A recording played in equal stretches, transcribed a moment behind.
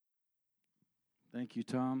Thank you,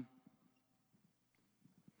 Tom.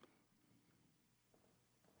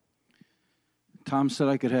 Tom said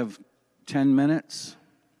I could have 10 minutes,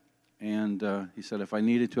 and he said if I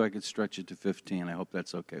needed to, I could stretch it to 15. I hope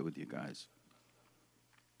that's okay with you guys.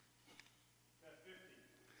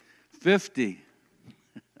 50.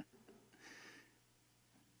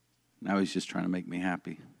 Now he's just trying to make me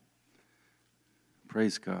happy.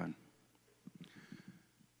 Praise God.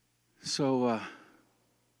 So,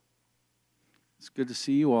 it's good to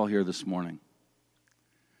see you all here this morning.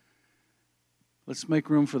 Let's make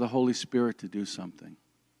room for the Holy Spirit to do something.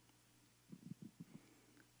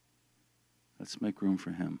 Let's make room for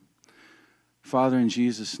Him. Father, in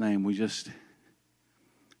Jesus' name, we just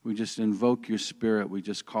invoke your Spirit. We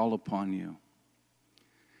just call upon you.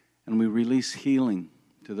 And we release healing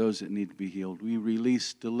to those that need to be healed. We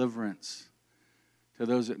release deliverance to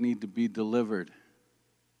those that need to be delivered.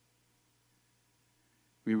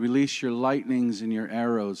 We release your lightnings and your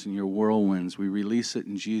arrows and your whirlwinds. We release it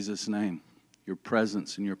in Jesus' name, your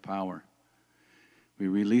presence and your power. We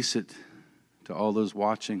release it to all those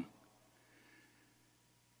watching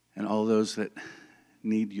and all those that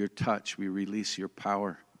need your touch. We release your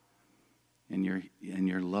power and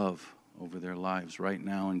your love over their lives right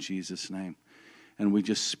now in Jesus' name. And we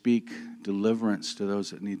just speak deliverance to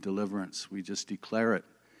those that need deliverance. We just declare it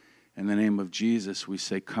in the name of Jesus. We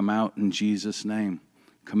say, come out in Jesus' name.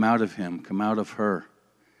 Come out of him, come out of her,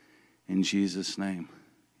 in Jesus' name.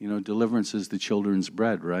 You know, deliverance is the children's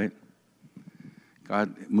bread, right?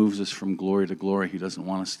 God moves us from glory to glory. He doesn't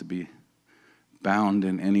want us to be bound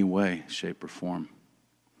in any way, shape, or form.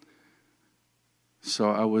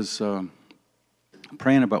 So I was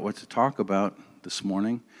praying about what to talk about this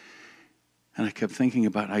morning, and I kept thinking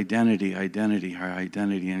about our identity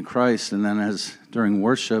in Christ. And then as during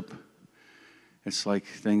worship, it's like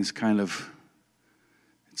things kind of...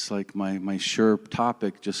 It's like my sure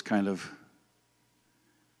topic just kind of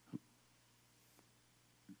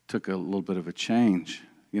took a little bit of a change.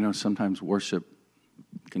 You know, sometimes worship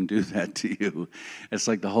can do that to you. It's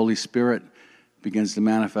like the Holy Spirit begins to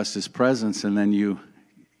manifest His presence, and then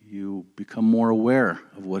you become more aware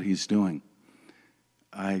of what He's doing.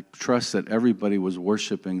 I trust that everybody was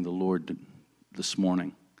worshiping the Lord this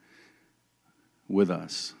morning with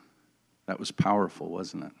us. That was powerful,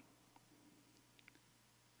 wasn't it?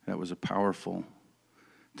 That was a powerful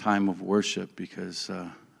time of worship because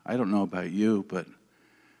I don't know about you, but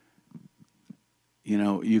you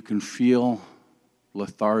know, you can feel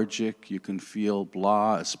lethargic, you can feel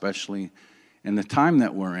blah, especially in the time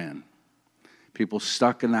that we're in. People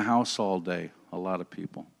stuck in the house all day, a lot of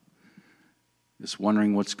people. Just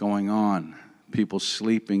wondering what's going on. People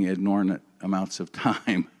sleeping inordinate amounts of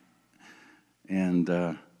time.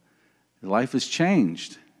 And life has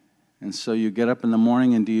changed. And so you get up in the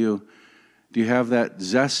morning, and do you have that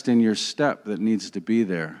zest in your step that needs to be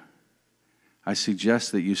there? I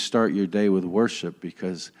suggest that you start your day with worship,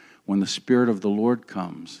 because when the Spirit of the Lord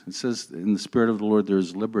comes, it says in the Spirit of the Lord there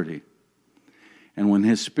is liberty. And when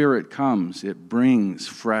His Spirit comes, it brings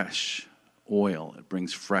fresh oil. It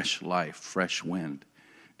brings fresh life, fresh wind.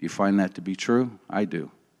 Do you find that to be true? I do.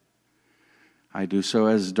 So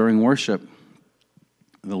as during worship,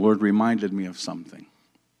 the Lord reminded me of something.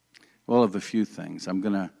 Well, of a few things. I'm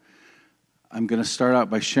gonna start out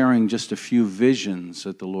by sharing just a few visions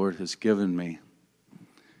that the Lord has given me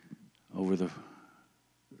over the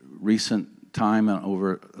recent time and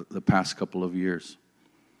over the past couple of years.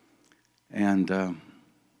 And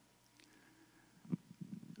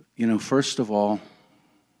you know, first of all,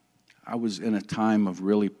 I was in a time of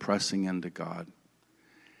really pressing into God,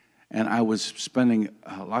 and I was spending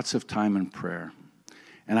lots of time in prayer.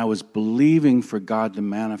 And I was believing for God to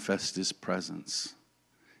manifest His presence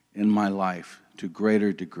in my life to a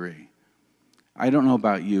greater degree. I don't know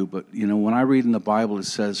about you, but you know, when I read in the Bible it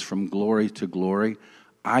says from glory to glory,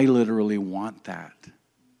 I literally want that.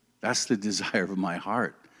 That's the desire of my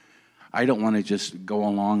heart. I don't want to just go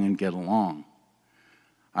along and get along.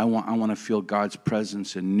 I want to feel God's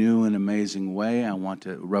presence in a new and amazing way. I want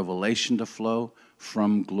revelation to flow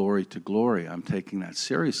from glory to glory. I'm taking that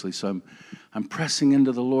seriously. So I'm pressing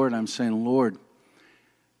into the Lord. I'm saying, Lord,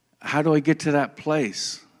 how do I get to that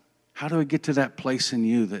place? How do I get to that place in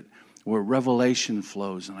you where revelation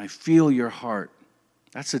flows and I feel your heart?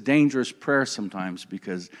 That's a dangerous prayer sometimes,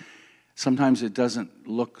 because sometimes it doesn't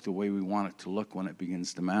look the way we want it to look when it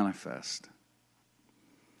begins to manifest.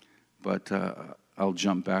 But I'll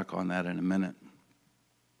jump back on that in a minute.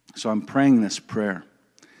 So I'm praying this prayer.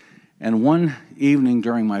 And one evening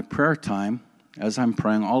during my prayer time, as I'm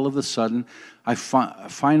praying, all of a sudden, I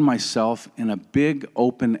find myself in a big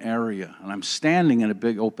open area. And I'm standing in a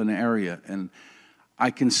big open area. And I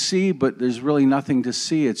can see, but there's really nothing to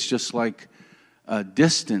see. It's just like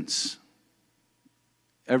distance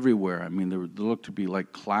everywhere. I mean, there looked to be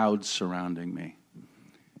like clouds surrounding me.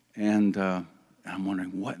 And I'm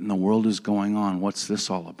wondering, what in the world is going on? What's this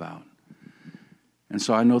all about? And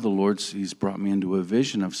so I know the Lord's, He's brought me into a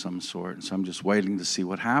vision of some sort. And so I'm just waiting to see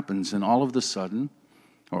what happens. And all of a sudden,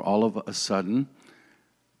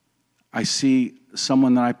 I see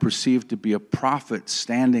someone that I perceive to be a prophet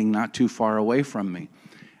standing not too far away from me.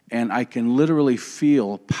 And I can literally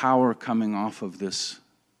feel power coming off of this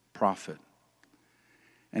prophet.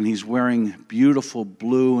 And he's wearing beautiful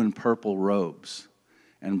blue and purple robes.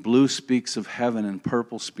 And blue speaks of heaven and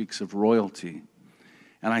purple speaks of royalty.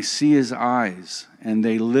 And I see his eyes, and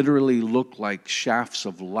they literally look like shafts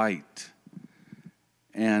of light.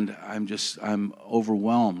 And I'm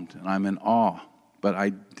overwhelmed, and I'm in awe. But I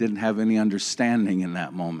didn't have any understanding in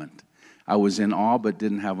that moment. I was in awe, but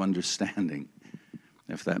didn't have understanding,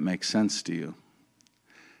 if that makes sense to you.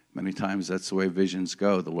 Many times that's the way visions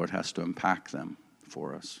go. The Lord has to unpack them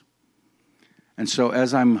for us. And so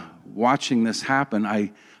as I'm watching this happen,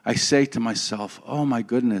 I say to myself, oh my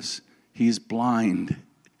goodness, he's blind.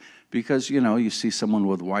 Because, you see someone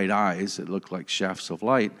with white eyes that look like shafts of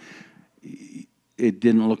light. It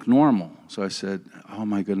didn't look normal. So I said, oh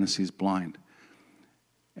my goodness, he's blind.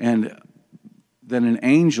 And then an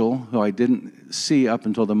angel, who I didn't see up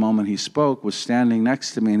until the moment he spoke, was standing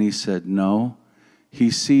next to me, and he said, no, he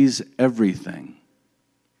sees everything.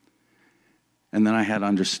 And then I had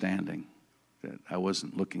understanding that I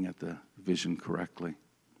wasn't looking at the vision correctly.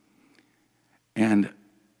 And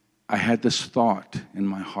I had this thought in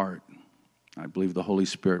my heart. I believe the Holy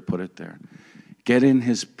Spirit put it there. Get in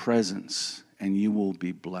his presence and you will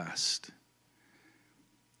be blessed.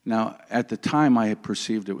 Now, at the time I had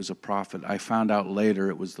perceived it was a prophet. I found out later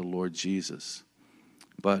it was the Lord Jesus.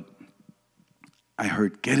 But I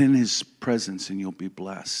heard, get in his presence and you'll be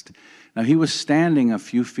blessed. Now, he was standing a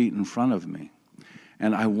few feet in front of me.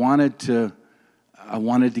 And I wanted to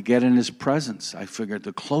get in his presence. I figured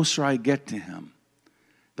the closer I get to him,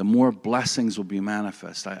 the more blessings will be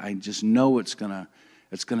manifest. I just know it's gonna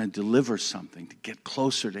deliver something, to get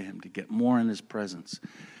closer to him, to get more in his presence.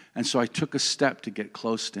 And so I took a step to get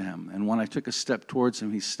close to him. And when I took a step towards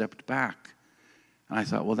him, he stepped back. And I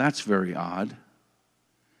thought, well, that's very odd.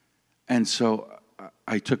 And so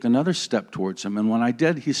I took another step towards him. And when I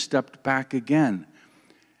did, he stepped back again.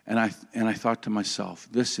 And I thought to myself,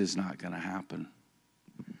 this is not going to happen.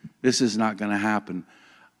 This is not going to happen.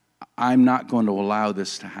 I'm not going to allow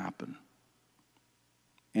this to happen.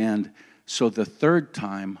 And so the third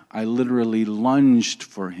time, I literally lunged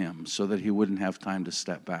for him so that he wouldn't have time to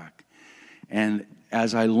step back. And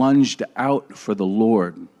as I lunged out for the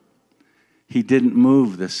Lord, he didn't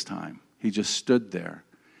move this time. He just stood there.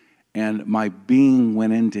 And my being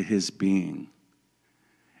went into his being.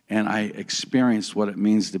 And I experienced what it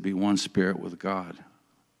means to be one spirit with God,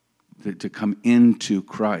 to come into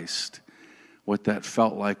Christ, what that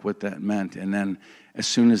felt like, what that meant. And then as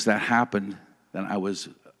soon as that happened, then I was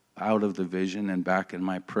out of the vision and back in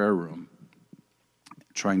my prayer room,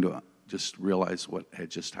 trying to just realize what had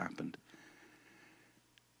just happened.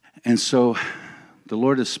 And so the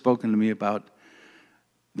Lord has spoken to me about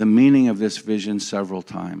the meaning of this vision several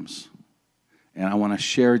times. And I want to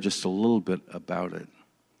share just a little bit about it.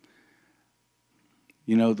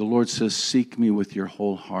 The Lord says, seek me with your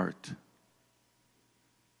whole heart.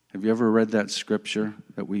 Have you ever read that scripture,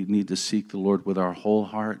 that we need to seek the Lord with our whole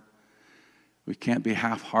heart? We can't be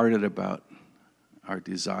half-hearted about our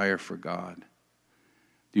desire for God.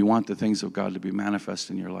 Do you want the things of God to be manifest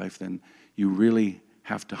in your life? Then you really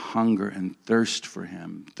have to hunger and thirst for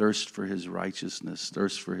him, thirst for his righteousness,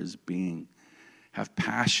 thirst for his being. Have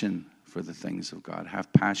passion for the things of God.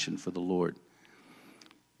 Have passion for the Lord.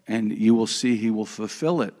 And you will see he will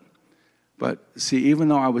fulfill it. But see, even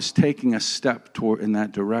though I was taking a step toward in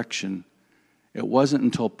that direction, it wasn't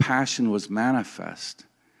until passion was manifest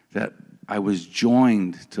that I was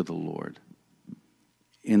joined to the Lord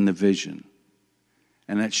in the vision.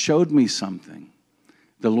 And it showed me something.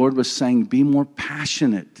 The Lord was saying, be more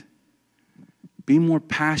passionate. Be more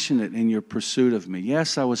passionate in your pursuit of me.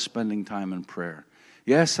 Yes, I was spending time in prayer.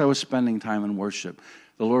 Yes, I was spending time in worship.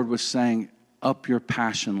 The Lord was saying, up your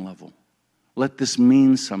passion level. Let this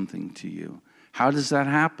mean something to you. How does that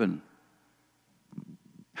happen?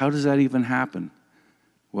 How does that even happen?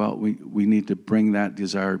 Well, we need to bring that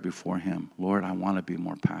desire before him. Lord, I want to be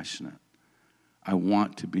more passionate. I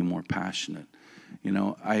want to be more passionate.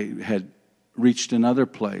 I had reached another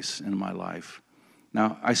place in my life.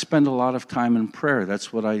 Now, I spend a lot of time in prayer.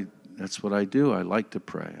 That's what I do. I like to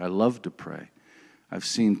pray. I love to pray. I've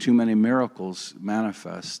seen too many miracles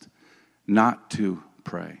manifest not to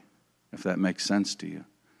pray, if that makes sense to you.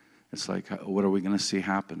 It's like, what are we going to see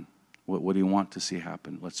happen? What do you want to see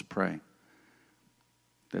happen? Let's pray.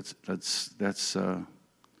 That's a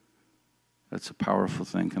powerful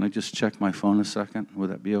thing. Can I just check my phone a second? Would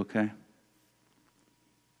that be okay?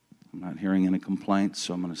 I'm not hearing any complaints,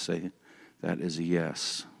 so I'm going to say that is a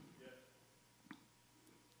yes.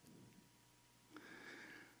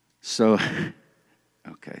 So,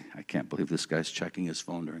 okay, I can't believe this guy's checking his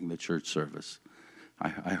phone during the church service. I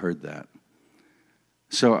heard that.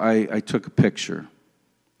 So I took a picture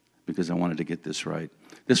because I wanted to get this right.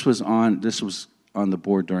 This was on the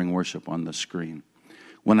board during worship on the screen.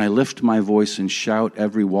 When I lift my voice and shout,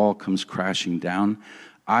 every wall comes crashing down.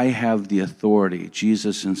 I have the authority,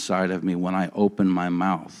 Jesus inside of me. When I open my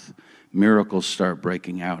mouth, miracles start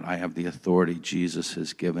breaking out. I have the authority Jesus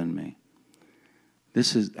has given me.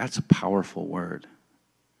 That's a powerful word.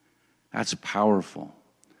 That's powerful.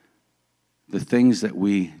 The things that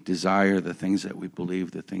we desire, the things that we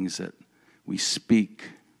believe, the things that we speak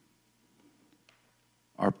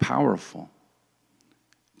are powerful.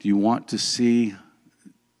 Do you want to see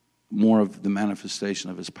more of the manifestation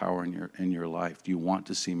of his power in your life? Do you want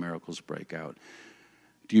to see miracles break out?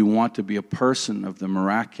 Do you want to be a person of the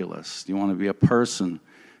miraculous? Do you want to be a person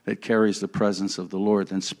that carries the presence of the Lord?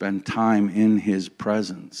 Then spend time in his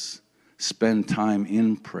presence. Spend time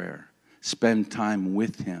in prayer. Spend time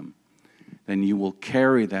with him. Then you will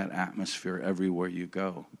carry that atmosphere everywhere you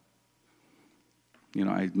go. You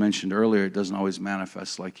know, I mentioned earlier, it doesn't always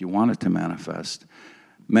manifest like you want it to manifest.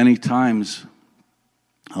 Many times,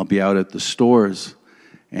 I'll be out at the stores,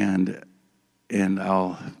 and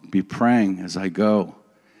I'll be praying as I go,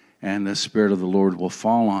 and the Spirit of the Lord will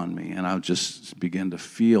fall on me, and I'll just begin to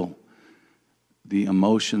feel the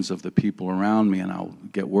emotions of the people around me, and I'll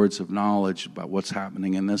get words of knowledge about what's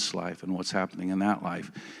happening in this life and what's happening in that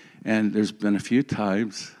life. And there's been a few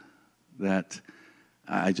times that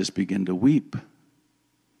I just begin to weep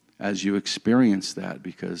as you experience that,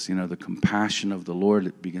 because, you know, the compassion of the Lord,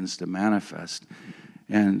 it begins to manifest.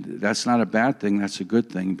 And that's not a bad thing, that's a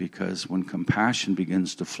good thing, because when compassion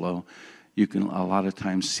begins to flow, you can a lot of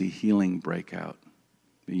times see healing break out.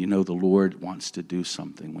 You know the Lord wants to do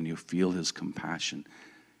something when you feel his compassion.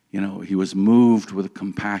 You know, he was moved with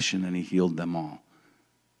compassion and he healed them all.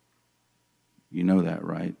 You know that,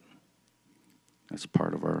 right? That's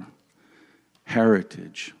part of our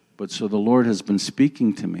heritage. But so the Lord has been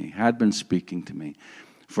speaking to me, had been speaking to me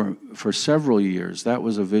for several years. That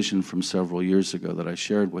was a vision from several years ago that I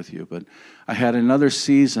shared with you. But I had another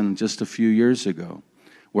season just a few years ago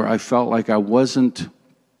where I felt like I wasn't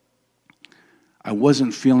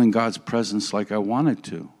feeling God's presence like I wanted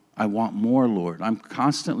to. I want more, Lord. I'm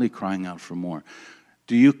constantly crying out for more.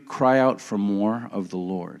 Do you cry out for more of the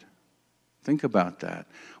Lord? Think about that.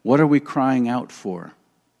 What are we crying out for?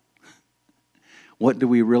 What do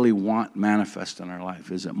we really want manifest in our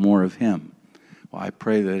life? Is it more of him? Well, I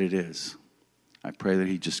pray that it is. I pray that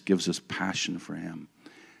he just gives us passion for him.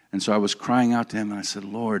 And so I was crying out to him, and I said,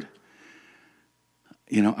 Lord,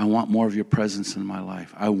 you know, I want more of your presence in my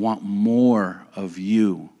life. I want more of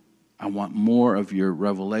you. I want more of your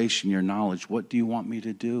revelation, your knowledge. What do you want me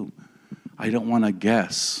to do? I don't want to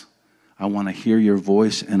guess. I want to hear your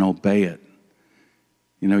voice and obey it.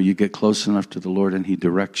 You know, you get close enough to the Lord and he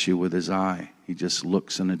directs you with his eye. He just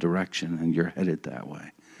looks in a direction and you're headed that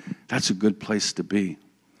way. That's a good place to be.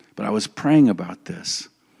 But I was praying about this.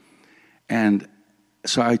 And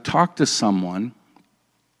so I talked to someone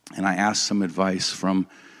and I asked some advice from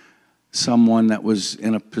someone that was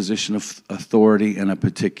in a position of authority in a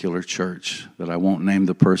particular church, that I won't name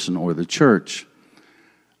the person or the church.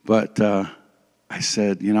 But I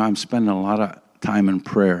said, you know, I'm spending a lot of time in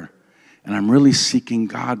prayer, and I'm really seeking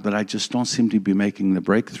God, but I just don't seem to be making the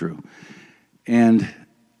breakthrough. And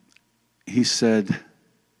he said,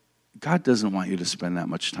 God doesn't want you to spend that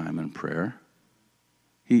much time in prayer.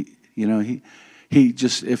 He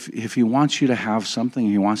just, if he wants you to have something,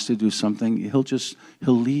 he wants to do something,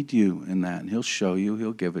 he'll lead you in that, and he'll show you,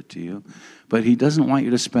 he'll give it to you. But he doesn't want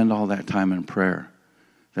you to spend all that time in prayer.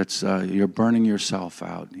 That's, you're burning yourself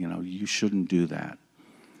out. You know, you shouldn't do that.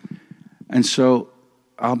 And so,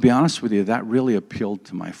 I'll be honest with you, that really appealed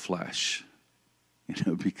to my flesh. You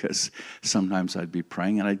know, because sometimes I'd be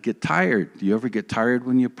praying and I'd get tired. Do you ever get tired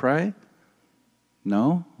when you pray?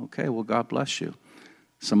 No? Okay, well, God bless you.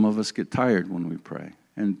 Some of us get tired when we pray,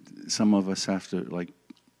 and some of us have to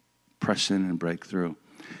press in and break through.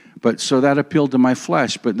 But so that appealed to my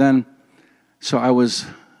flesh. But then, so I was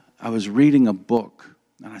reading a book,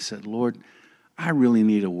 and I said, Lord, I really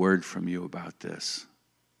need a word from you about this.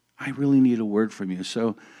 I really need a word from you.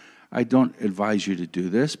 So I don't advise you to do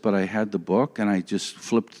this, but I had the book, and I just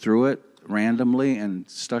flipped through it randomly and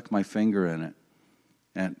stuck my finger in it.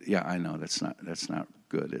 And yeah, I know that's not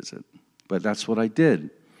good, is it? But that's what I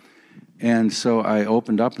did. And so I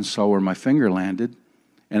opened up and saw where my finger landed,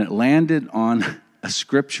 and it landed on a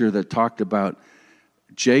scripture that talked about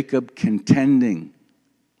Jacob contending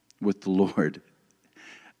with the Lord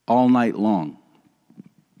all night long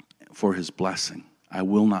for his blessing. I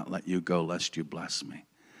will not let you go lest you bless me.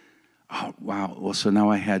 Oh, wow. Well, so now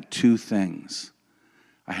I had two things.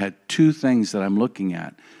 I had two things that I'm looking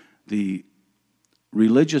at. The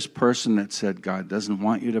religious person that said God doesn't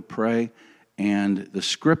want you to pray, and the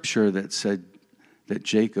scripture that said that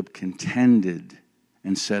Jacob contended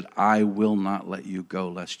and said, I will not let you go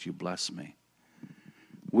lest you bless me.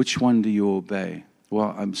 Which one do you obey?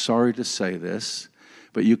 Well, I'm sorry to say this,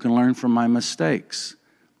 but you can learn from my mistakes.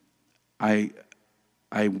 I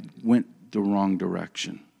went the wrong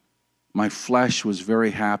direction. My flesh was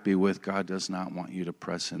very happy with God does not want you to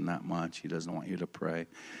press in that much. He doesn't want you to pray.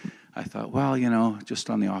 I thought, well, just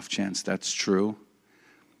on the off chance that's true.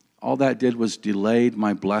 All that did was delayed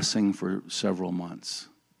my blessing for several months.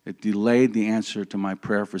 It delayed the answer to my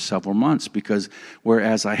prayer for several months because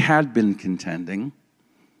whereas I had been contending,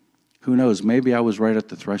 who knows, maybe I was right at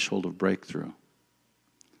the threshold of breakthrough.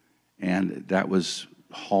 And that was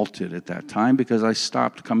halted at that time because I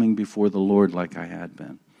stopped coming before the Lord like I had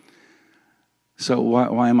been. So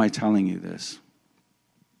why am I telling you this?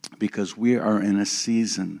 Because we are in a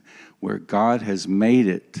season where God has made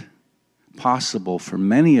it possible for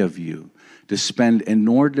many of you to spend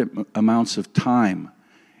inordinate amounts of time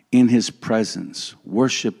in His presence,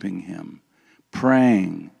 worshiping Him,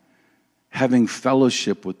 praying, having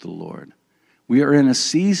fellowship with the Lord. We are in a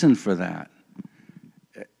season for that.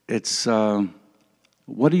 It's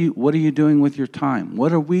what are you doing with your time?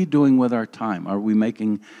 What are we doing with our time? Are we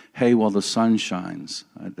making hay while the sun shines?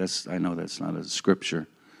 I know that's not a scripture,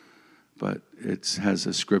 but it has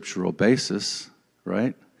a scriptural basis,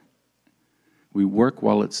 right? We work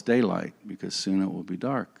while it's daylight because soon it will be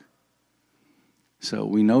dark. So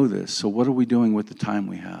we know this. So what are we doing with the time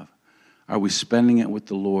we have? Are we spending it with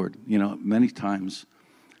the Lord? Many times,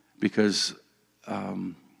 because a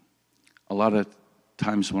lot of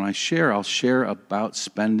times when I'll share about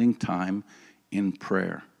spending time in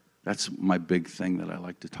prayer. That's my big thing that I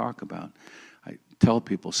like to talk about. I tell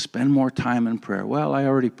people, spend more time in prayer. Well, I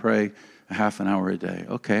already pray a half an hour a day.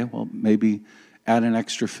 Okay, well, maybe add an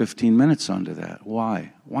extra 15 minutes onto that.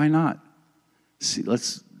 Why? Why not?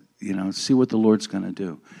 Let's see what the Lord's going to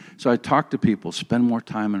do. So I talk to people, spend more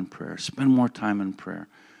time in prayer. Spend more time in prayer.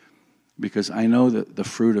 Because I know that the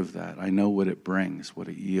fruit of that. I know what it brings, what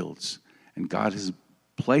it yields. And God has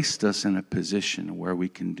placed us in a position where we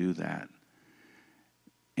can do that.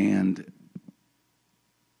 And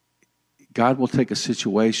God will take a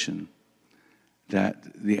situation that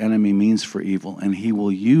the enemy means for evil, and He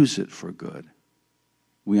will use it for good.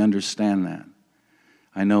 We understand that.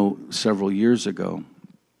 I know several years ago,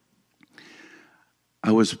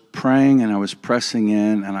 I was praying and I was pressing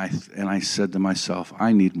in, and I said to myself,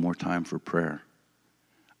 I need more time for prayer.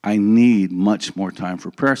 I need much more time for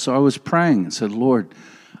prayer. So I was praying and said, Lord,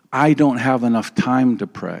 I don't have enough time to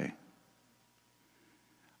pray.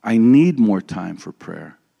 I need more time for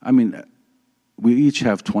prayer. I mean, we each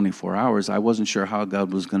have 24 hours. I wasn't sure how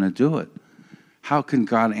God was going to do it. How can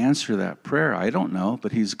God answer that prayer? I don't know,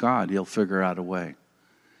 but He's God. He'll figure out a way.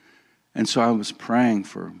 And so I was praying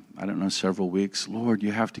for, several weeks. Lord,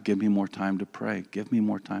 you have to give me more time to pray. Give me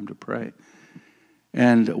more time to pray.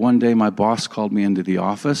 And one day my boss called me into the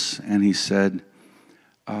office and he said,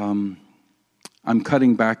 I'm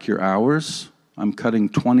cutting back your hours. I'm cutting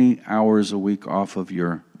 20 hours a week off of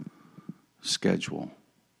your schedule.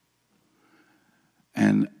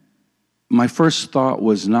 And my first thought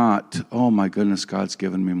was not, oh my goodness, God's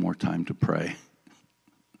given me more time to pray.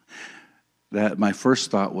 That my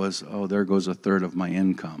first thought was, oh, there goes a third of my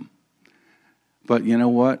income. But you know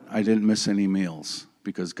what? I didn't miss any meals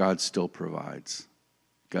because God still provides.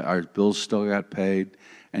 Our bills still got paid.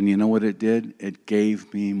 And you know what it did? It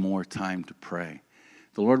gave me more time to pray.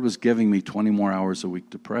 The Lord was giving me 20 more hours a week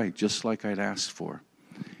to pray, just like I'd asked for.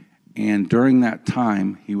 And during that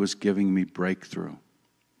time, He was giving me breakthrough.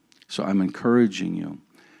 So I'm encouraging you,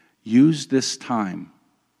 use this time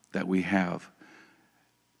that we have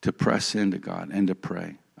to press into God and to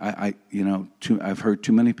pray. I've heard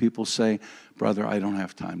too many people say, brother, I don't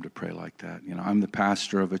have time to pray like that. I'm the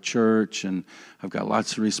pastor of a church and I've got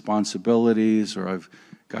lots of responsibilities, or I've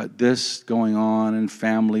got this going on and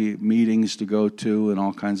family meetings to go to and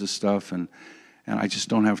all kinds of stuff, and I just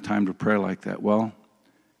don't have time to pray like that. Well,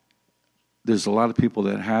 there's a lot of people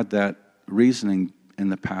that had that reasoning in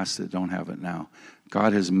the past that don't have it now.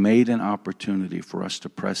 God has made an opportunity for us to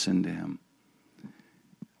press into him.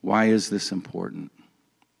 Why is this important?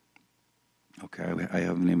 Okay, I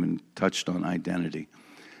haven't even touched on identity,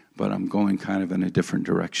 but I'm going kind of in a different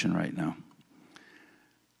direction right now.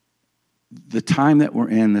 The time that we're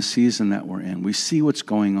in, the season that we're in, we see what's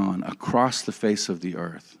going on across the face of the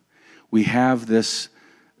earth. We have this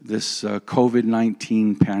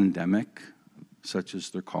COVID-19 pandemic, such as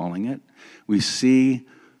they're calling it. We see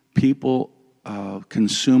people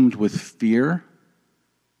consumed with fear.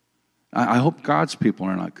 I hope God's people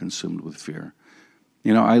are not consumed with fear.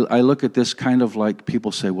 You know, I look at this kind of like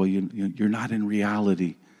people say, well, you're not in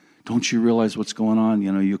reality. Don't you realize what's going on?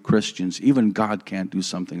 You know, you Christians, even God can't do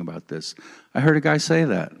something about this. I heard a guy say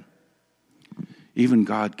that. Even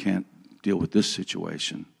God can't deal with this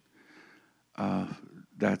situation.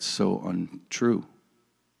 That's so untrue.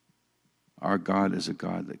 Our God is a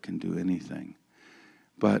God that can do anything.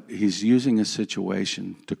 But he's using a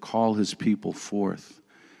situation to call his people forth.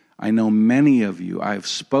 I know many of you, I've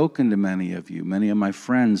spoken to many of you, many of my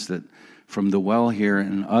friends that from the well here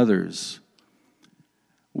and others.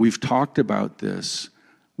 We've talked about this.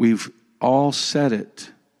 We've all said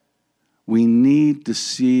it. We need to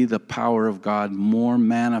see the power of God more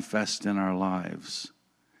manifest in our lives.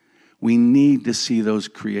 We need to see those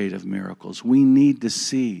creative miracles. We need to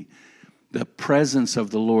see the presence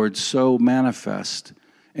of the Lord so manifest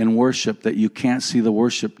in worship that you can't see the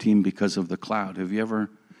worship team because of the cloud. Have you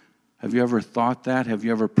ever thought that? Have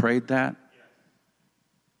you ever prayed that?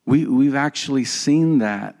 We've actually seen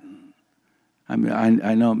that. I mean,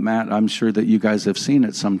 I know, Matt, I'm sure that you guys have seen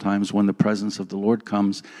it sometimes when the presence of the Lord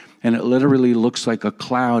comes, and it literally looks like a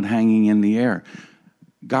cloud hanging in the air.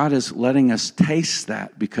 God is letting us taste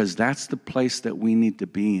that because that's the place that we need to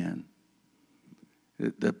be in.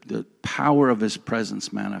 The power of his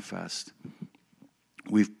presence manifest.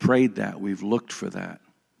 We've prayed that. We've looked for that.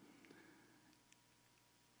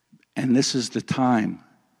 And this is the time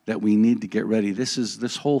that we need to get ready.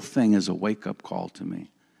 This whole thing is a wake-up call to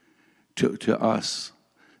me, to us.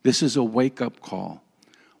 This is a wake-up call.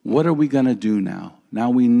 What are we going to do now? Now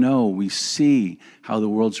we know, we see how the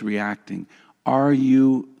world's reacting. Are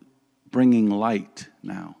you bringing light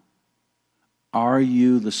now? Are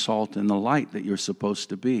you the salt and the light that you're supposed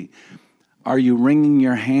to be? Are you wringing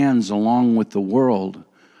your hands along with the world?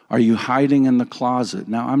 Are you hiding in the closet?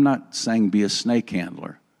 Now, I'm not saying be a snake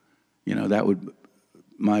handler. You know,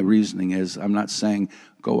 my reasoning is, I'm not saying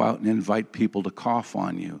go out and invite people to cough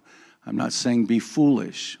on you. I'm not saying be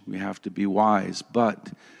foolish. We have to be wise.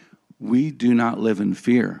 But we do not live in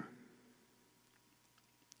fear.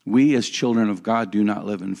 We as children of God do not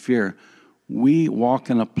live in fear. We walk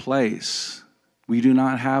in a place. We do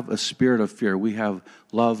not have a spirit of fear. We have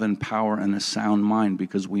love and power and a sound mind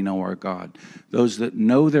because we know our God. Those that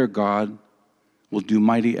know their God will do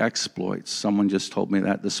mighty exploits. Someone just told me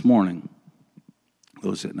that this morning.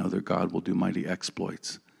 Those that know their God will do mighty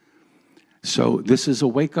exploits. So this is a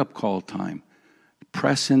wake-up call time.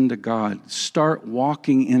 Press into God. Start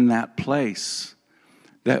walking in that place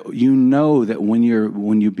that you know that when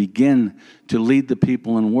you begin to lead the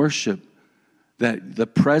people in worship, that the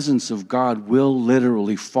presence of God will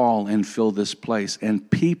literally fall and fill this place, and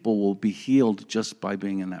people will be healed just by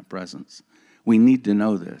being in that presence. We need to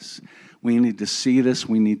know this. We need to see this.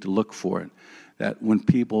 We need to look for it. That when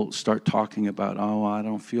people start talking about, oh, I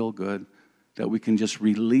don't feel good, that we can just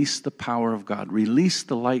release the power of God, release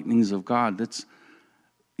the lightnings of God. That's,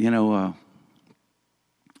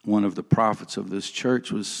 one of the prophets of this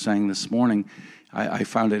church was saying this morning, I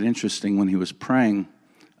found it interesting when he was praying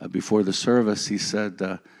before the service, he said,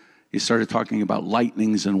 he started talking about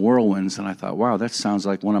lightnings and whirlwinds, and I thought, wow, that sounds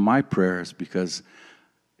like one of my prayers because,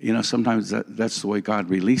 sometimes that's the way God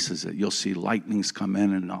releases it. You'll see lightnings come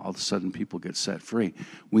in and all of a sudden people get set free.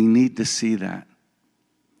 We need to see that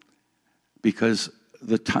because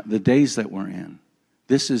the days that we're in,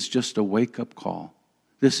 this is just a wake-up call.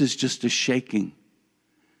 This is just a shaking.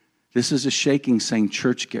 This is a shaking saying,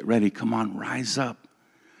 church, get ready. Come on, rise up.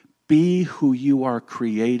 Be who you are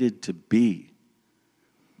created to be.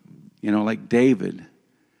 Like David,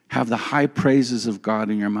 have the high praises of God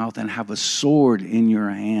in your mouth and have a sword in your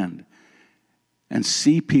hand and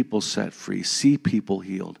see people set free, see people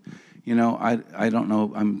healed. I don't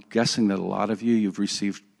know, I'm guessing that a lot of you've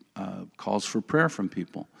received calls for prayer from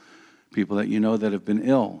people that you know that have been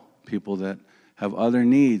ill, people that have other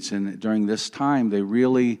needs, and during this time they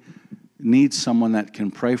really need someone that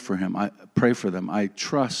can pray for them. I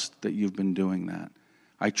trust that you've been doing that.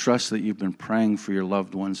 I trust that you've been praying for your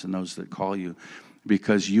loved ones and those that call you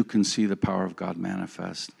because you can see the power of God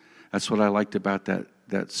manifest. That's what I liked about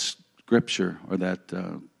that scripture, or that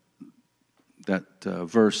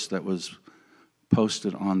verse that was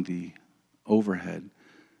posted on the overhead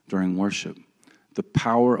during worship. The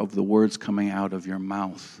power of the words coming out of your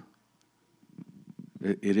mouth.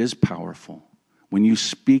 It is powerful. When you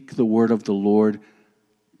speak the word of the Lord,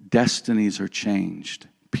 destinies are changed.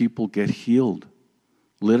 People get healed.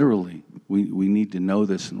 Literally. We need to know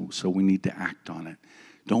this, and so we need to act on it.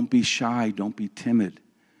 Don't be shy. Don't be timid.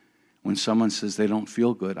 When someone says they don't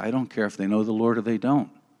feel good, I don't care if they know the Lord or they don't.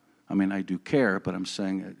 I mean, I do care, but I'm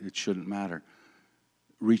saying it shouldn't matter.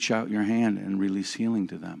 Reach out your hand and release healing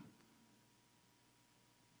to them.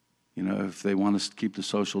 You know, if they want us to keep the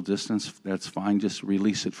social distance, that's fine. Just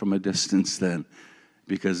release it from a distance then.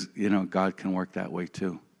 Because, you know, God can work that way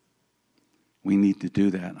too. We need to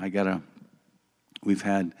do that. We've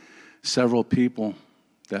had several people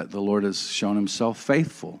that the Lord has shown himself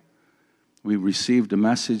faithful. We received a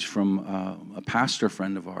message from a pastor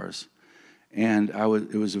friend of ours. And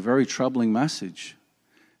it was a very troubling message.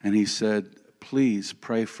 And he said, please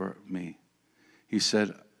pray for me. He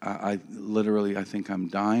said, I think I'm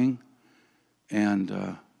dying. And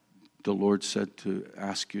the Lord said to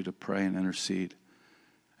ask you to pray and intercede.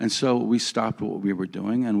 And so we stopped what we were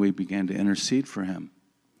doing and we began to intercede for him.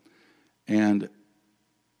 And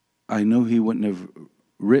I knew he wouldn't have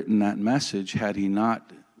written that message had he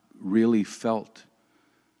not really felt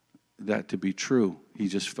that to be true. He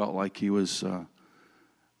just felt like he was,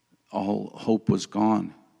 all hope was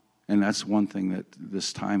gone. And that's one thing that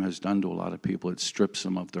this time has done to a lot of people. It strips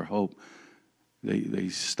them of their hope. They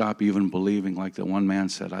stop even believing, like the one man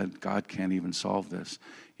said, God can't even solve this.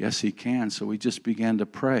 Yes, he can. So we just began to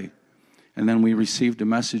pray. And then we received a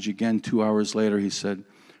message again 2 hours later. He said,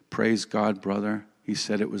 praise God, brother. He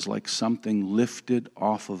said, it was like something lifted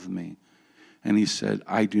off of me. And he said,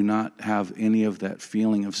 I do not have any of that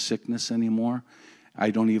feeling of sickness anymore. I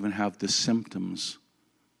don't even have the symptoms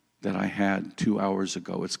that I had 2 hours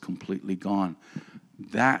ago. It's completely gone.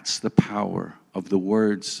 That's the power of the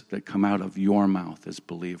words that come out of your mouth as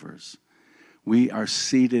believers. We are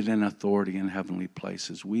seated in authority in heavenly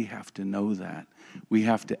places. We have to know that. We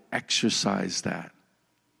have to exercise that.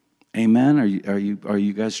 Amen? Are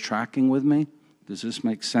you guys tracking with me? Does this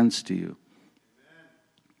make sense to you?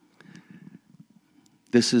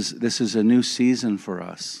 This is a new season for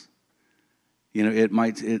us. You know, it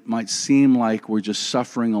might seem like we're just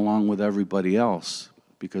suffering along with everybody else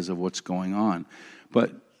because of what's going on.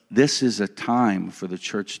 But this is a time for the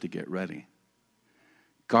church to get ready.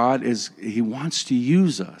 He wants to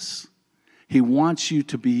use us. He wants you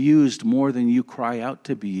to be used more than you cry out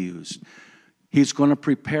to be used. He's going to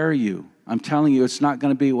prepare you. I'm telling you, it's not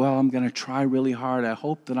going to be, well, I'm going to try really hard. I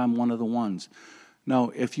hope that I'm one of the ones.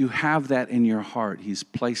 No, if you have that in your heart, he's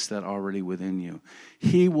placed that already within you.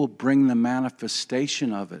 He will bring the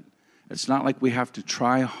manifestation of it. It's not like we have to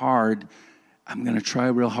try hard. I'm going to try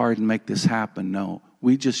real hard and make this happen. No,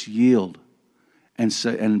 we just yield and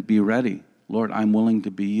say, and be ready. Lord, I'm willing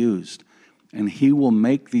to be used. And he will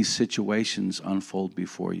make these situations unfold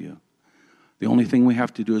before you. The only thing we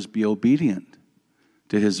have to do is be obedient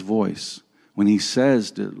to his voice. When he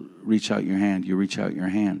says to reach out your hand, you reach out your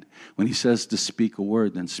hand. When he says to speak a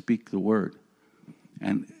word, then speak the word.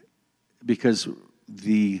 And because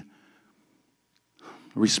the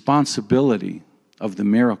responsibility of the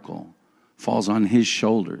miracle falls on his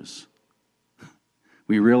shoulders.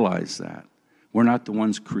 We realize that. We're not the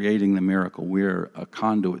ones creating the miracle. We're a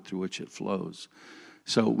conduit through which it flows.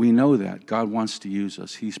 So we know that. God wants to use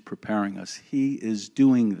us. He's preparing us. He is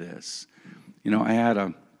doing this. You know,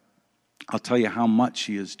 I'll tell you how much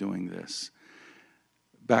he is doing this.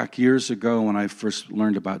 Back years ago when I first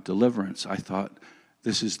learned about deliverance, I thought,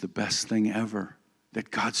 this is the best thing ever,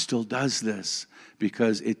 that God still does this,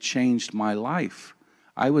 because it changed my life.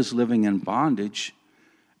 I was living in bondage,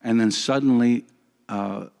 and then suddenly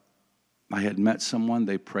I had met someone,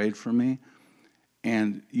 they prayed for me,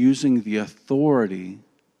 and using the authority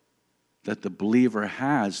that the believer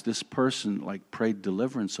has, this person prayed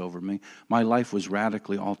deliverance over me. My life was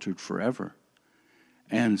radically altered forever.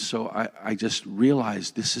 And so I just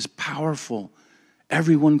realized this is powerful.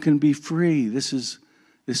 Everyone can be free. This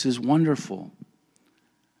is wonderful.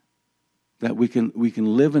 That we can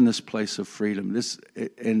live in this place of freedom.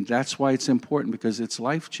 And that's why it's important, because it's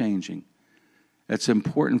life-changing. It's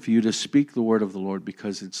important for you to speak the word of the Lord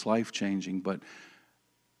because it's life-changing. But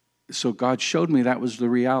so God showed me that was the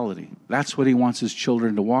reality. That's what he wants his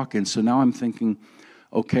children to walk in. So now I'm thinking,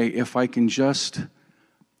 okay, if I can just,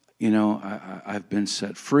 I've been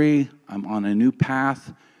set free. I'm on a new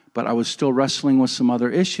path, but I was still wrestling with some other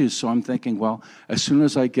issues. So I'm thinking, well, as soon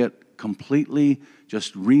as I get completely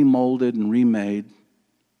just remolded and remade,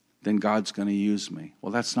 then God's going to use me.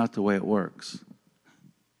 Well, that's not the way it works.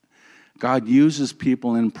 God uses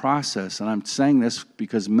people in process, and I'm saying this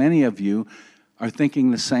because many of you are thinking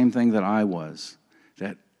the same thing that I was,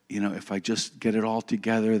 that, if I just get it all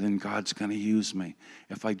together, then God's going to use me.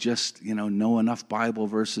 If I just, know enough Bible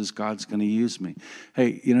verses, God's going to use me.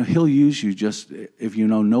 Hey, He'll use you just if you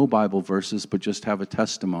know no Bible verses, but just have a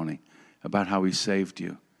testimony about how He saved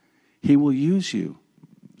you. He will use you.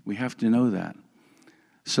 We have to know that.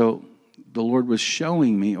 So the Lord was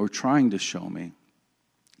showing me, or trying to show me,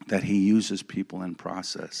 that He uses people in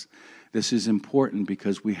process. This is important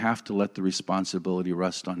because we have to let the responsibility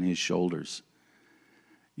rest on His shoulders.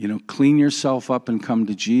 Clean yourself up and come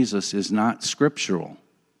to Jesus is not scriptural.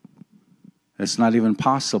 It's not even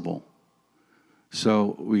possible.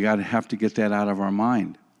 So we have to get that out of our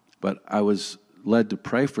mind. But I was led to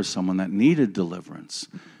pray for someone that needed deliverance.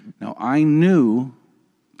 Now, I knew,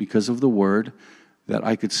 because of the Word, that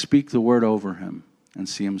I could speak the Word over him and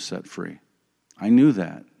see him set free. I knew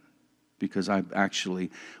that because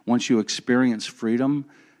once you experience freedom,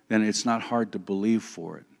 then it's not hard to believe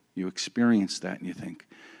for it. You experience that and you think,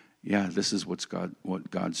 yeah, this is what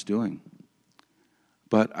God's doing.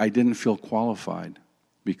 But I didn't feel qualified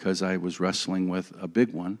because I was wrestling with a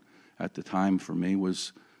big one at the time for me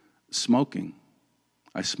was smoking.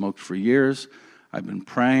 I smoked for years. I've been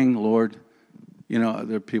praying, Lord.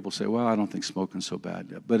 There are people say, well, I don't think smoking's so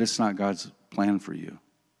bad. But it's not God's plan for you.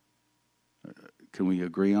 Can we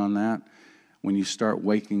agree on that? When you start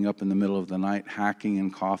waking up in the middle of the night, hacking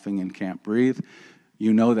and coughing and can't breathe,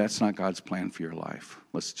 that's not God's plan for your life.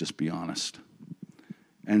 Let's just be honest.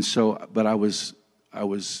 And so, but I was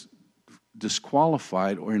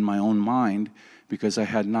disqualified, or in my own mind, because I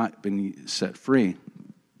had not been set free.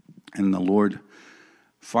 And the Lord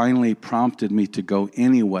finally prompted me to go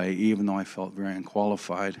anyway, even though I felt very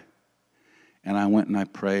unqualified. And I went and I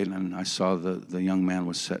prayed, and I saw the young man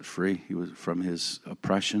was set free. He was from his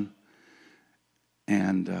oppression,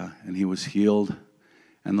 and he was healed.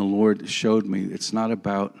 And the Lord showed me it's not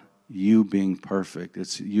about you being perfect.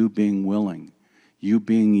 It's you being willing, you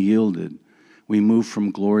being yielded. We move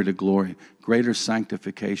from glory to glory. Greater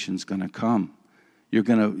sanctification is going to come. You're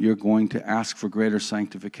going to ask for greater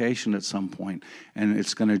sanctification at some point, and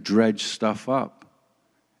it's going to dredge stuff up.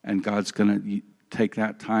 And God's going to take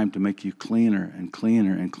that time to make you cleaner and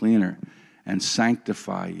cleaner and cleaner and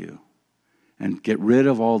sanctify you and get rid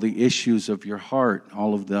of all the issues of your heart,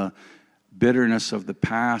 all of the bitterness of the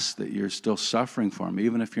past that you're still suffering from.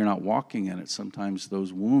 Even if you're not walking in it, sometimes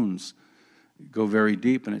those wounds go very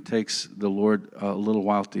deep, and it takes the Lord a little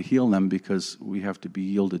while to heal them because we have to be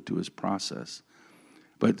yielded to His process.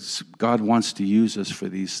 But God wants to use us for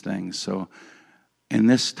these things. So in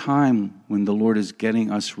this time when the Lord is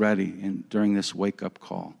getting us ready during this wake-up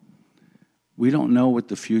call, we don't know what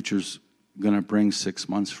the future's going to bring 6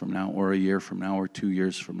 months from now or a year from now or 2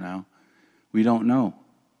 years from now. We don't know.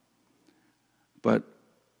 But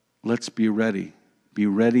let's be ready. Be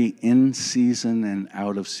ready in season and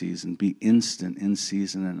out of season. Be instant in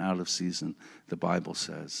season and out of season, the Bible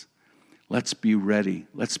says. Let's be ready.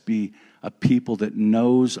 Let's be a people that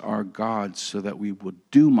knows our God so that we will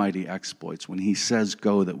do mighty exploits. When He says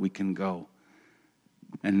go, that we can go.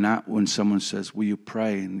 And not when someone says, will you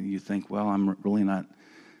pray? And you think, well, I'm really not,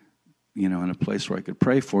 in a place where I could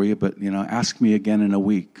pray for you, but, ask me again in a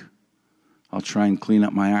week. I'll try and clean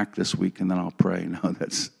up my act this week, and then I'll pray. No,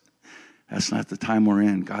 that's not the time we're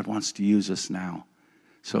in. God wants to use us now.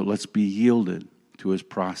 So let's be yielded to His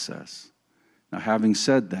process. Now, having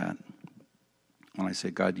said that, when I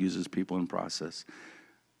say God uses people in process,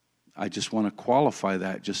 I just want to qualify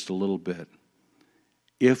that just a little bit.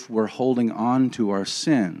 If we're holding on to our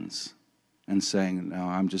sins and saying, no,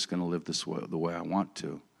 I'm just going to live this way, the way I want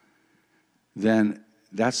to, then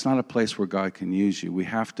that's not a place where God can use you. We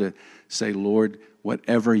have to say, Lord,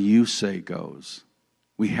 whatever you say goes.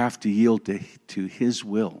 We have to yield to His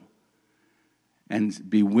will and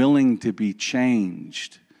be willing to be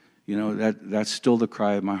changed. That's still the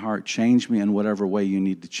cry of my heart. Change me in whatever way you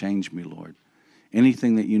need to change me, Lord.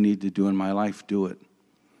 Anything that you need to do in my life, do it.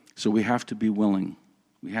 So we have to be willing.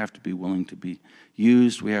 We have to be willing to be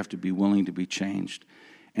used. We have to be willing to be changed.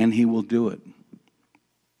 And He will do it.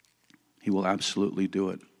 He will absolutely do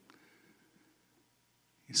it.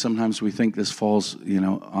 Sometimes we think this falls,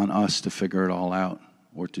 on us to figure it all out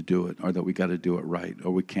or to do it, or that we got to do it right,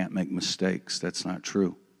 or we can't make mistakes. That's not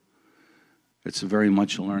true. It's very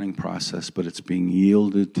much a learning process, but it's being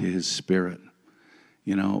yielded to His Spirit.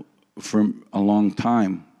 For a long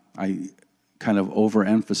time, I kind of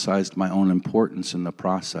overemphasized my own importance in the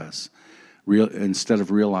process. instead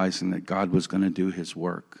of realizing that God was going to do his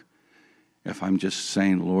work. If I'm just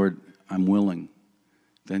saying, Lord, I'm willing,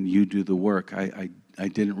 then you do the work. I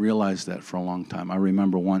didn't realize that for a long time. I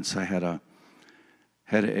remember once I had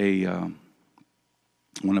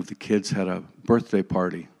one of the kids had a birthday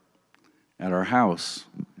party at our house,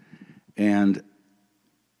 and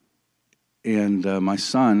my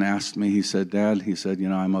son asked me, he said, Dad,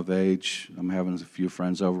 I'm of age, I'm having a few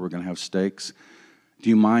friends over, we're going to have steaks. Do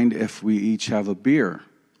you mind if we each have a beer?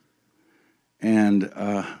 And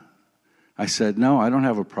I said, no, I don't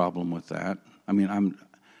have a problem with that. I mean, I'm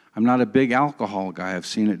not a big alcohol guy. I've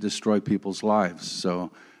seen it destroy people's lives.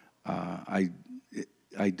 So I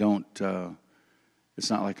don't, it's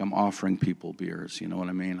not like I'm offering people beers, you know what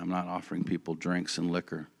I mean? I'm not offering people drinks and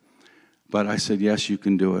liquor. But I said, yes, you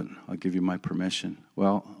can do it. I'll give you my permission.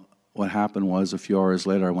 Well, what happened was a few hours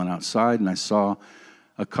later, I went outside and I saw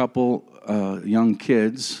a couple young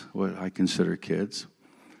kids, what I consider kids,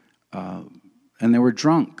 and they were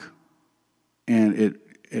drunk. And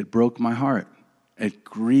it broke my heart. It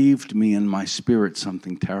grieved me in my spirit,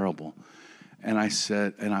 something terrible. And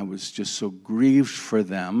I was just so grieved for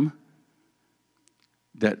them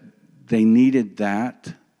that they needed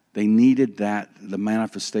that. They needed that, the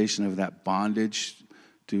manifestation of that bondage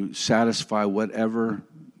to satisfy whatever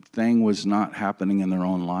thing was not happening in their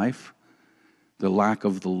own life, the lack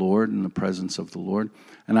of the Lord and the presence of the Lord.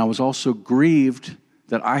 And I was also grieved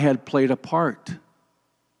that I had played a part.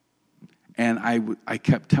 And I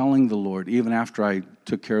kept telling the Lord, even after I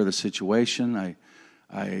took care of the situation,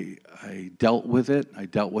 I dealt with it. I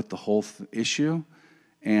dealt with the whole issue.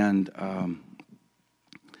 And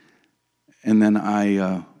then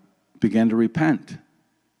I began to repent.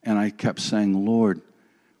 And I kept saying, Lord,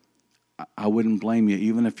 I wouldn't blame you,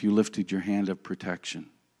 even if you lifted your hand of protection.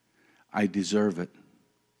 I deserve it.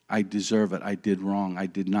 I deserve it. I did wrong. I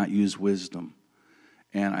did not use wisdom.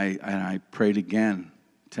 And I prayed again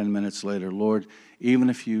 10 minutes later, Lord, even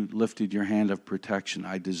if you lifted your hand of protection,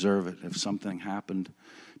 I deserve it. If something happened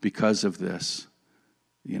because of this,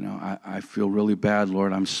 I feel really bad,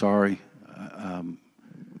 Lord. I'm sorry.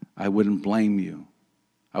 I wouldn't blame you.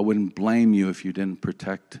 I wouldn't blame you if you didn't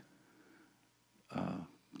protect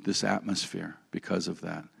this atmosphere because of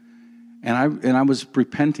that. And I was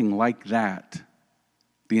repenting like that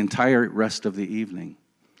the entire rest of the evening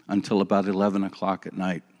until about 11 o'clock at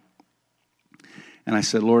night. And I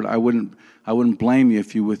said, Lord, I wouldn't blame you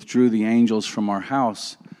if you withdrew the angels from our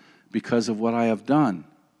house because of what I have done.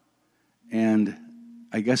 And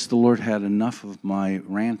I guess the Lord had enough of my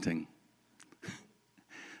ranting.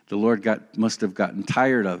 The Lord must have gotten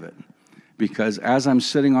tired of it, because as I'm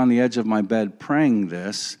sitting on the edge of my bed praying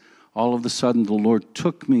this, all of a sudden the Lord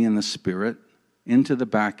took me in the spirit into the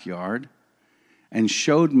backyard and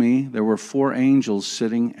showed me there were 4 angels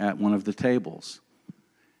sitting at one of the tables.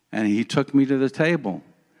 And he took me to the table,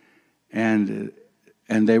 and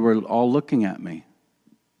they were all looking at me.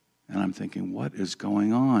 And I'm thinking, what is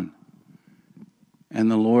going on?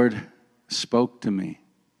 And the Lord spoke to me.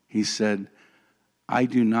 He said, I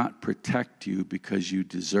do not protect you because you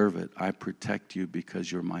deserve it. I protect you because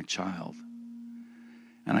you're my child.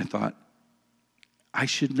 And I thought, I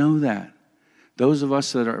should know that. Those of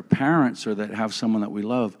us that are parents or that have someone that we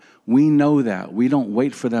love, we know that. We don't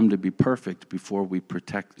wait for them to be perfect before we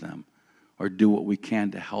protect them or do what we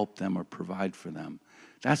can to help them or provide for them.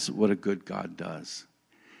 That's what a good God does.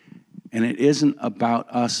 And it isn't about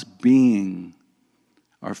us being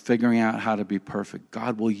or figuring out how to be perfect.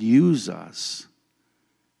 God will use us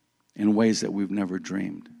in ways that we've never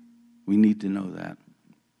dreamed. We need to know that.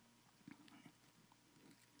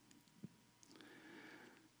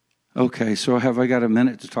 Okay, so have I got a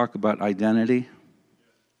minute to talk about identity?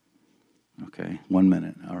 Okay, 1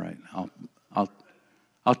 minute. All right,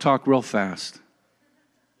 I'll talk real fast.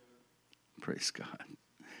 Praise God.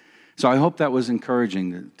 So I hope that was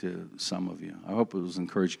encouraging to some of you. I hope it was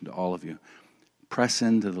encouraging to all of you. Press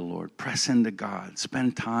into the Lord. Press into God.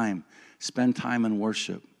 Spend time. Spend time in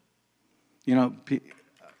worship.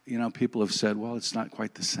 People have said, well, it's not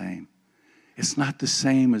quite the same. It's not the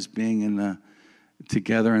same as being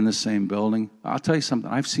together in the same building. I'll tell you something.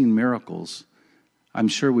 I've seen miracles. I'm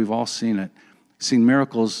sure we've all seen it. Seen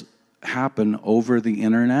miracles happen over the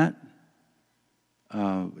internet.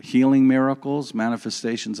 Healing miracles,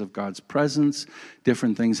 manifestations of God's presence.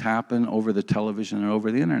 Different things happen over the television and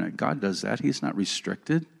over the internet. God does that. He's not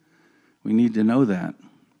restricted. We need to know that.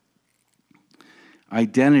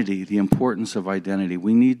 Identity, the importance of identity.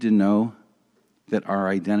 We need to know that our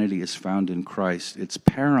identity is found in Christ. It's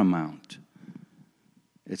paramount.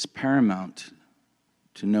 It's paramount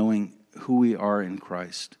to knowing who we are in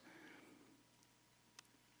Christ.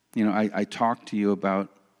 I talked to you about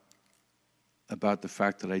the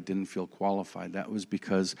fact that I didn't feel qualified. That was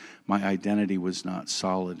because my identity was not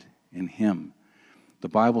solid in him. The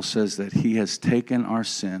Bible says that he has taken our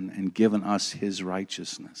sin and given us his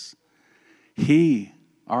righteousness.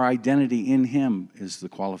 Our identity in him is the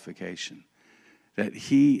qualification. That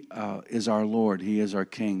he is our Lord, he is our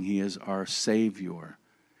King, he is our Savior.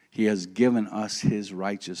 He has given us his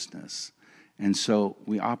righteousness. And so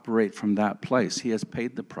we operate from that place. He has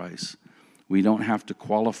paid the price. We don't have to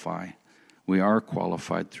qualify. We are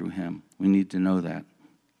qualified through him. We need to know that.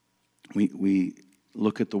 We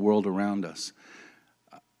look at the world around us.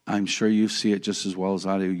 I'm sure you see it just as well as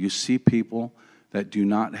I do. You see people that do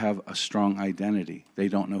not have a strong identity. They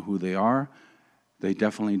don't know who they are. They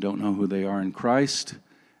definitely don't know who they are in Christ.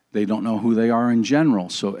 They don't know who they are in general.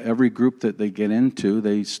 So every group that they get into,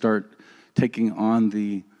 they start taking on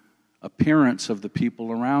the appearance of the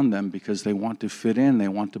people around them because they want to fit in, they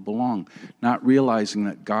want to belong, not realizing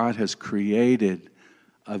that God has created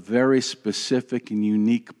a very specific and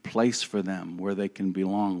unique place for them where they can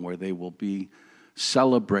belong, where they will be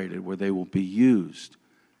celebrated, where they will be used.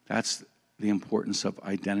 That's the importance of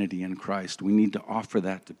identity in Christ. We need to offer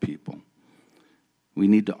that to people. We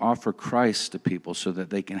need to offer Christ to people so that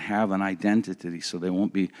they can have an identity, so they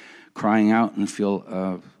won't be crying out and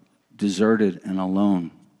feel deserted and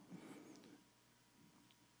alone.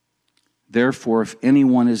 Therefore, if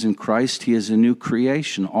anyone is in Christ, he is a new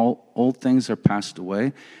creation. All old things are passed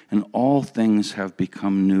away, and all things have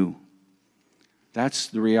become new. That's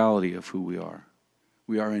the reality of who we are.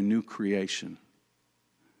 We are a new creation.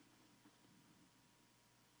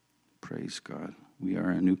 Praise God. We are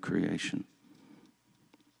a new creation.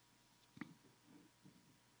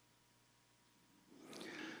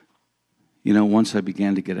 Once I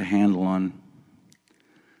began to get a handle on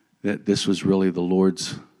that this was really the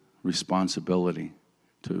Lord's responsibility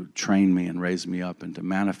to train me and raise me up and to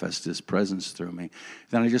manifest his presence through me,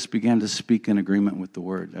 then I just began to speak in agreement with the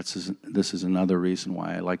word. This is another reason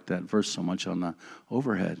why I like that verse so much on the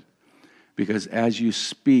overhead. Because as you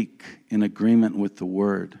speak in agreement with the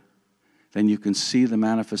word, then you can see the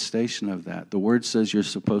manifestation of that. The word says you're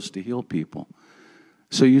supposed to heal people.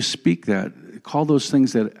 So you speak that. Call those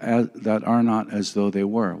things that are not as though they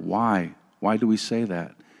were. Why? Why do we say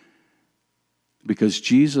that? Because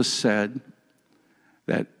Jesus said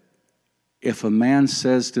that if a man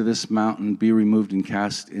says to this mountain, be removed and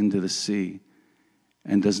cast into the sea,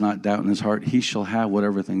 and does not doubt in his heart, he shall have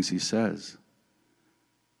whatever things he says.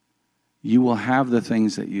 You will have the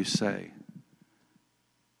things that you say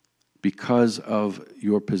because of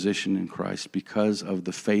your position in Christ, because of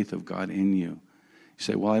the faith of God in you. You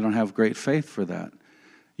say, well, I don't have great faith for that.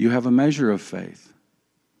 You have a measure of faith.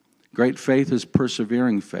 Great faith is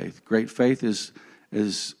persevering faith. Great faith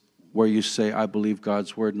is where you say, I believe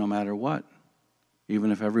God's word no matter what,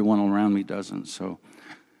 even if everyone around me doesn't. So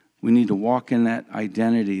we need to walk in that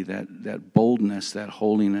identity, that boldness, that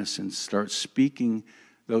holiness, and start speaking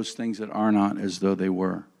those things that are not as though they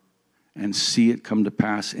were, and see it come to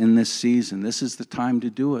pass in this season. This is the time to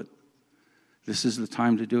do it. This is the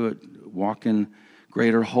time to do it. Walk in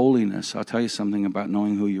greater holiness. I'll tell you something about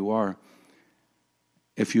knowing who you are.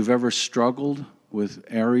 If you've ever struggled with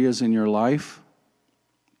areas in your life,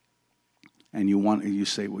 and you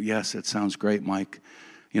say, well, yes, that sounds great, Mike.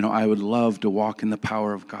 I would love to walk in the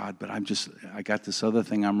power of God, but I got this other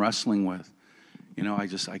thing I'm wrestling with.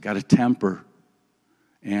 I got a temper.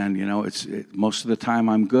 And, most of the time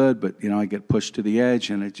I'm good, but, I get pushed to the edge,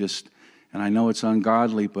 and and I know it's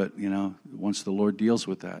ungodly, but, once the Lord deals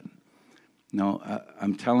with that. No,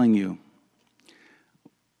 I'm telling you,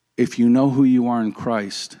 if you know who you are in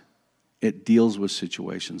Christ, it deals with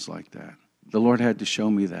situations like that. The Lord had to show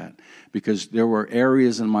me that because there were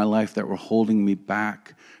areas in my life that were holding me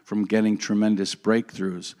back from getting tremendous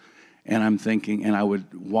breakthroughs. And I'm thinking, and I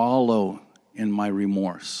would wallow in my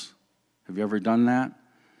remorse. Have you ever done that?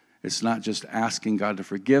 It's not just asking God to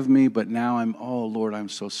forgive me, but now oh, Lord, I'm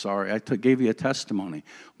so sorry. I gave you a testimony,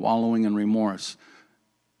 wallowing in remorse.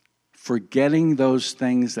 Forgetting those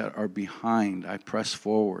things that are behind, I press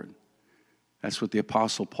forward. That's what the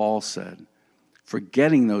Apostle Paul said.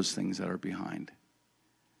 Forgetting those things that are behind.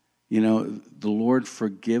 The Lord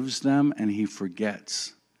forgives them and he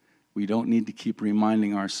forgets. We don't need to keep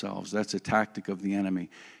reminding ourselves. That's a tactic of the enemy.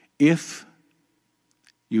 If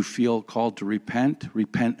you feel called to repent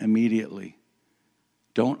immediately.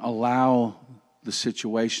 Don't allow the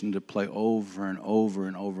situation to play over and over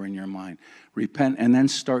and over in your mind. Repent and then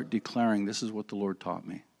start declaring. This is what the Lord taught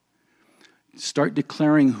me. Start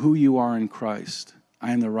declaring who you are in Christ.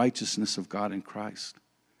 I am the righteousness of God in Christ.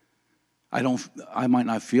 I might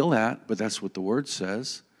not feel that, but that's what the word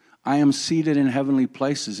says. I am seated in heavenly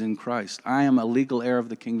places in Christ. I am a legal heir of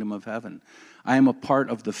the kingdom of heaven. I am a part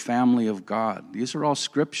of the family of God. These are all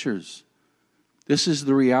scriptures. This is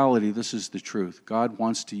the reality. This is the truth. God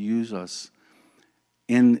wants to use us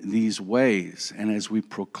in these ways. And as we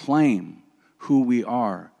proclaim who we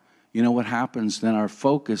are, you know what happens? Then our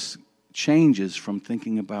focus changes from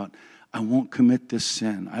thinking about, I won't commit this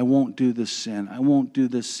sin. I won't do this sin. I won't do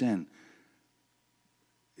this sin.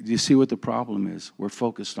 Do you see what the problem is? We're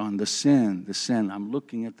focused on the sin, the sin. I'm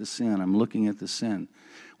looking at the sin. I'm looking at the sin.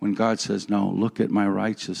 When God says, no, look at my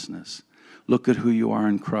righteousness. Look at who you are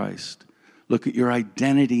in Christ. Look at your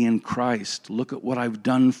identity in Christ. Look at what I've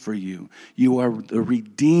done for you. You are the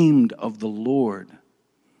redeemed of the Lord.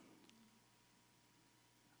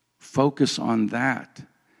 Focus on that.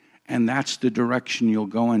 And that's the direction you'll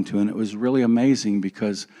go into. And it was really amazing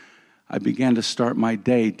because I began to start my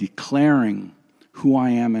day declaring who I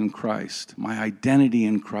am in Christ, my identity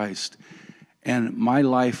in Christ. And my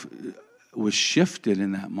life was shifted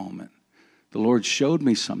in that moment. The Lord showed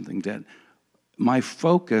me something that my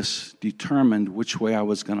focus determined which way I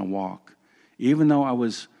was going to walk. Even though I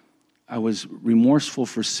was remorseful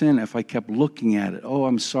for sin, if I kept looking at it, oh,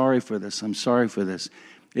 I'm sorry for this, I'm sorry for this,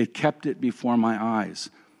 it kept it before my eyes.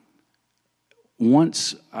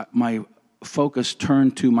 Once my focus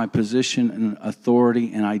turned to my position and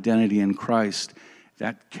authority and identity in Christ,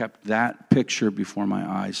 that kept that picture before my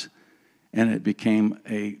eyes, and it became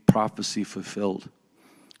a prophecy fulfilled.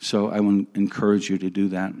 So I would encourage you to do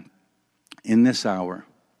that in this hour,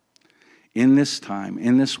 in this time,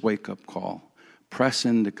 in this wake-up call. Press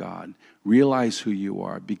into God. Realize who you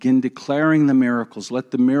are. Begin declaring the miracles. Let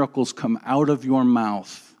the miracles come out of your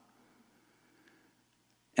mouth.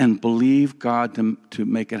 And believe God to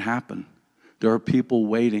make it happen. There are people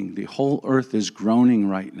waiting. The whole earth is groaning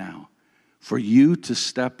right now for you to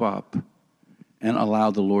step up and allow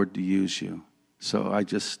the Lord to use you. So I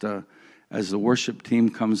just, as the worship team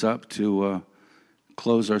comes up to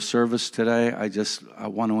close our service today, I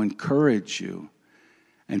want to encourage you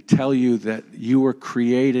and tell you that you were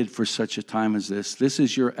created for such a time as this. This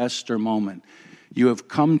is your Esther moment. You have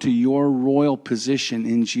come to your royal position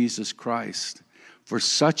in Jesus Christ. For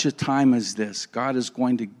such a time as this, God is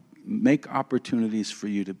going to make opportunities for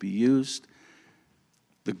you to be used.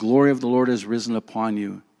 The glory of the Lord has risen upon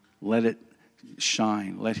you. Let it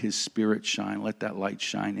shine. Let His Spirit shine. Let that light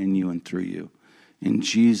shine in you and through you. In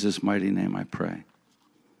Jesus' mighty name I pray.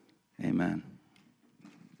 Amen.